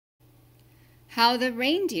How the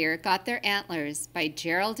Reindeer Got Their Antlers by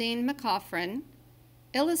Geraldine McCaughrean,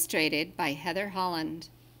 illustrated by Heather Holland.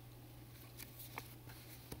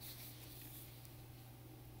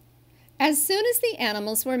 As soon as the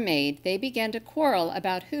animals were made, they began to quarrel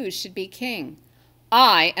about who should be king.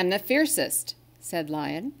 "I am the fiercest," said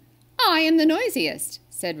Lion. "I am the noisiest,"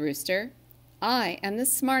 said Rooster. "I am the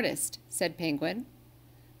smartest," said Penguin.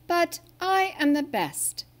 "But I am the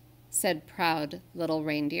best," said proud little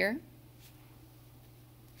Reindeer.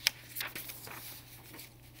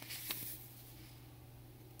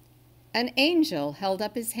 An angel held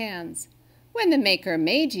up his hands. "When the Maker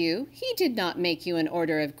made you, he did not make you in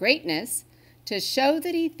order of greatness. To show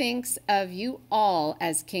that he thinks of you all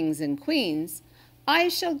as kings and queens, I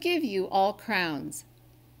shall give you all crowns."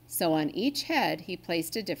 So on each head he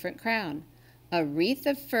placed a different crown: a wreath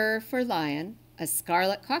of fur for Lion, a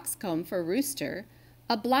scarlet coxcomb for Rooster,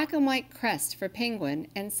 a black and white crest for Penguin,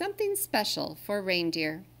 and something special for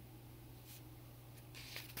Reindeer.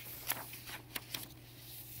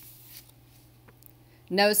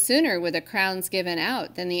 No sooner were the crowns given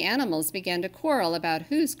out than the animals began to quarrel about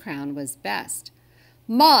whose crown was best.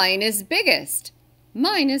 "Mine is biggest."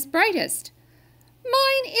 "Mine is brightest."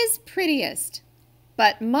 "Mine is prettiest."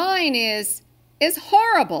 "But mine is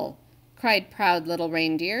horrible," cried proud little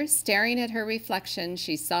Reindeer. Staring at her reflection,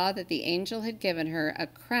 she saw that the angel had given her a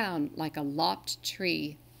crown like a lopped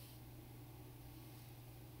tree.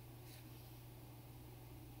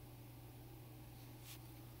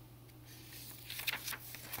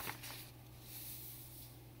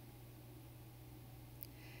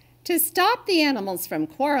 To stop the animals from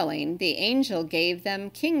quarreling, the angel gave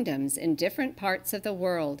them kingdoms in different parts of the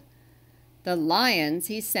world. The lions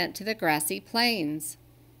he sent to the grassy plains,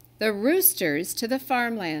 the roosters to the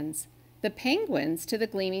farmlands, the penguins to the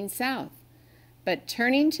gleaming south. But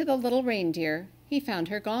turning to the little Reindeer, he found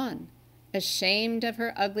her gone. Ashamed of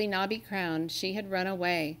her ugly knobby crown, she had run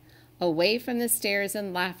away, away from the stares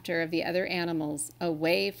and laughter of the other animals,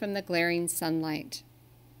 away from the glaring sunlight.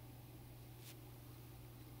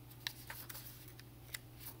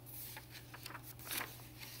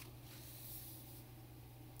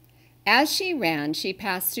 As she ran, she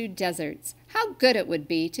passed through deserts. How good it would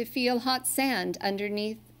be to feel hot sand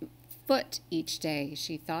underneath foot each day,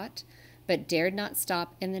 she thought, but dared not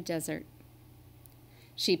stop in the desert.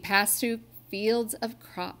 She passed through fields of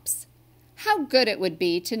crops. How good it would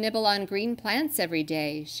be to nibble on green plants every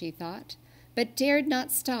day, she thought, but dared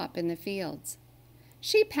not stop in the fields.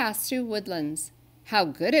 She passed through woodlands. How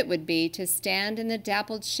good it would be to stand in the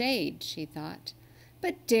dappled shade, she thought,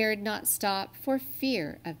 but dared not stop for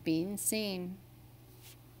fear of being seen.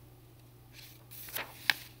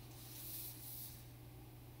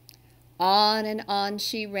 On and on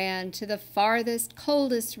she ran to the farthest,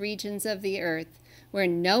 coldest regions of the earth, where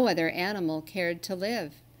no other animal cared to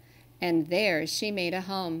live. And there she made a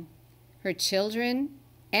home. Her children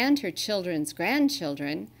and her children's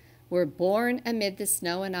grandchildren were born amid the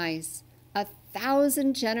snow and ice,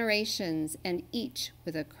 1,000 generations, and each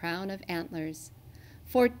with a crown of antlers.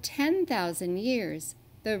 For 10,000 years,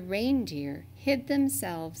 the reindeer hid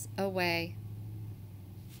themselves away.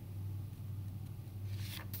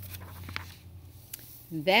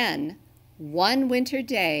 Then, one winter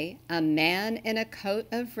day, a man in a coat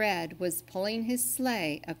of red was pulling his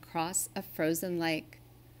sleigh across a frozen lake.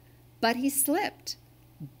 But he slipped,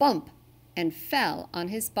 bump, and fell on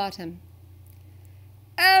his bottom.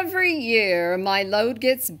 "Every year my load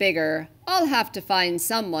gets bigger. I'll have to find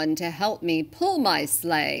someone to help me pull my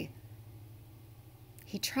sleigh."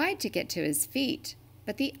 He tried to get to his feet,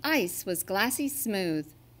 but the ice was glassy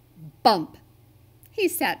smooth. Bump! He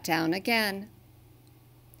sat down again.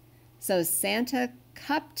 So Santa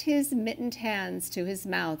cupped his mittened hands to his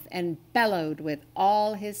mouth and bellowed with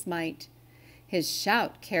all his might. His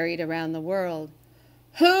shout carried around the world.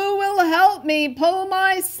 "Who will help me pull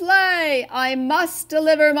my sleigh? I must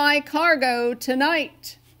deliver my cargo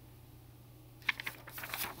tonight."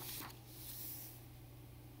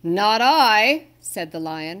 "Not I," said the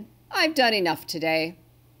lion. "I've done enough today."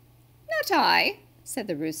 "Not I," said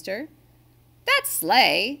the rooster. "That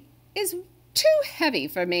sleigh is too heavy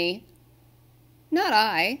for me." "Not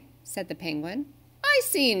I," said the penguin. "I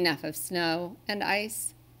see enough of snow and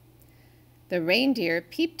ice." The reindeer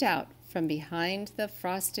peeped out from behind the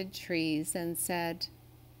frosted trees and said,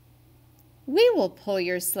 "We will pull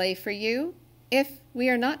your sleigh for you, if we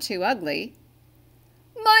are not too ugly."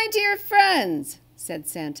 "My dear friends," said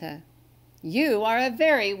Santa, "you are a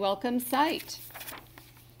very welcome sight."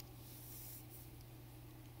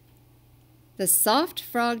 The soft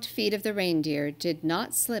frogged feet of the reindeer did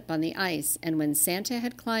not slip on the ice, and when Santa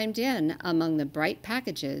had climbed in among the bright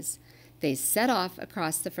packages, They set off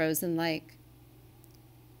across the frozen lake.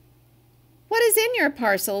 "What is in your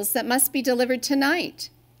parcels that must be delivered tonight?"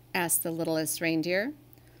 asked the littlest reindeer.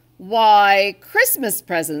 "Why, Christmas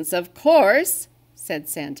presents, of course," said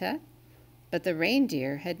Santa. But the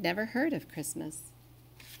reindeer had never heard of Christmas.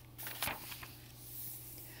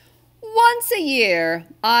 "Once a year,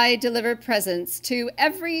 I deliver presents to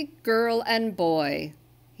every girl and boy,"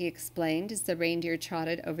 he explained as the reindeer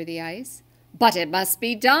trotted over the ice. "But it must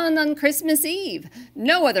be done on Christmas Eve.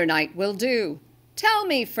 No other night will do. Tell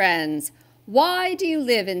me, friends, why do you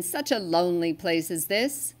live in such a lonely place as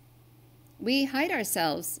this?" "We hide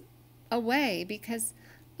ourselves away because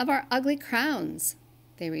of our ugly crowns,"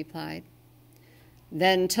 they replied.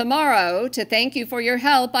 "Then tomorrow, to thank you for your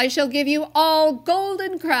help, I shall give you all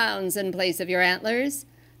golden crowns in place of your antlers.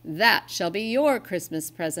 That shall be your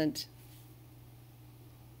Christmas present."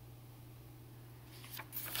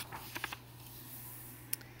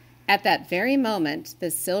 At that very moment, the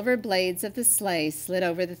silver blades of the sleigh slid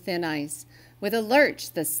over the thin ice. With a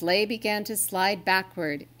lurch, the sleigh began to slide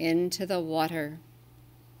backward into the water.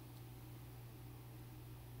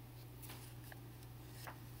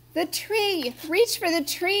 "The tree! Reach for the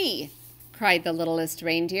tree!" cried the littlest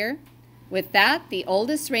reindeer. With that, the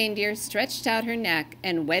oldest reindeer stretched out her neck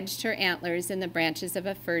and wedged her antlers in the branches of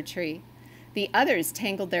a fir tree. The others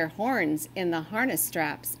tangled their horns in the harness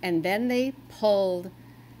straps, and then they pulled.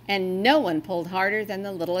 And no one pulled harder than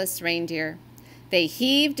the littlest reindeer. They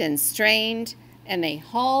heaved and strained, and they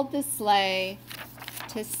hauled the sleigh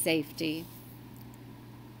to safety.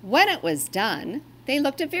 When it was done, they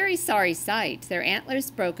looked a very sorry sight, their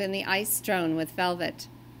antlers broken, the ice strewn with velvet.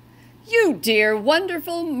 "You dear,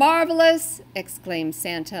 wonderful, marvelous!" exclaimed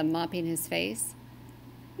Santa, mopping his face.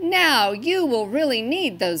 "Now you will really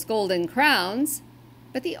need those golden crowns."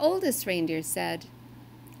 But the oldest reindeer said,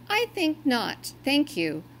 "I think not, thank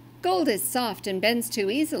you. Gold is soft and bends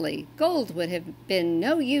too easily. Gold would have been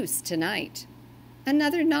no use tonight."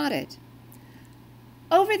 Another nodded.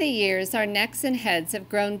 "Over the years, our necks and heads have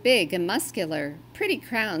grown big and muscular. Pretty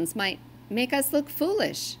crowns might make us look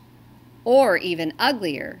foolish." "Or even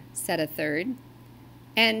uglier," said a third.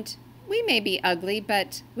 "And we may be ugly,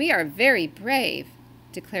 but we are very brave,"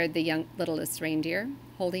 declared the littlest reindeer,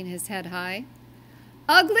 holding his head high.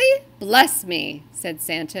 "Ugly? Bless me," said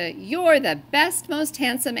Santa. "You're the best, most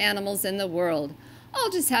handsome animals in the world. I'll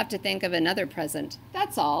just have to think of another present,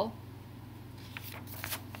 that's all."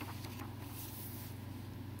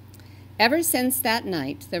 Ever since that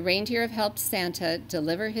night, the reindeer have helped Santa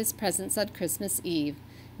deliver his presents on Christmas Eve.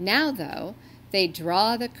 Now, though, they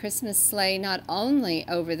draw the Christmas sleigh not only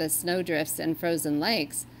over the snowdrifts and frozen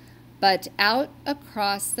lakes, but out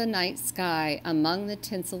across the night sky among the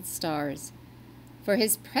tinseled stars. For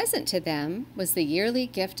his present to them was the yearly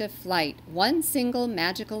gift of flight, one single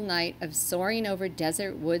magical night of soaring over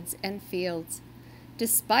desert woods and fields.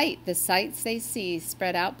 Despite the sights they see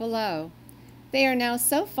spread out below, they are now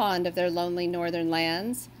so fond of their lonely northern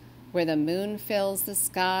lands, where the moon fills the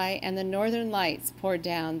sky and the northern lights pour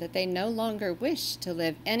down, that they no longer wish to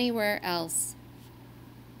live anywhere else.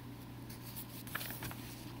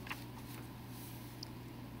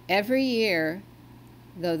 Every year,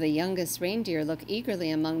 though the youngest reindeer look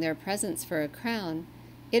eagerly among their presents for a crown,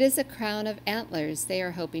 it is a crown of antlers they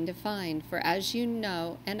are hoping to find, for as you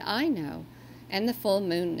know, and I know, and the full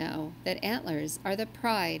moon know, that antlers are the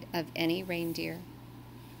pride of any reindeer.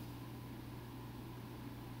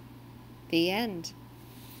 The end.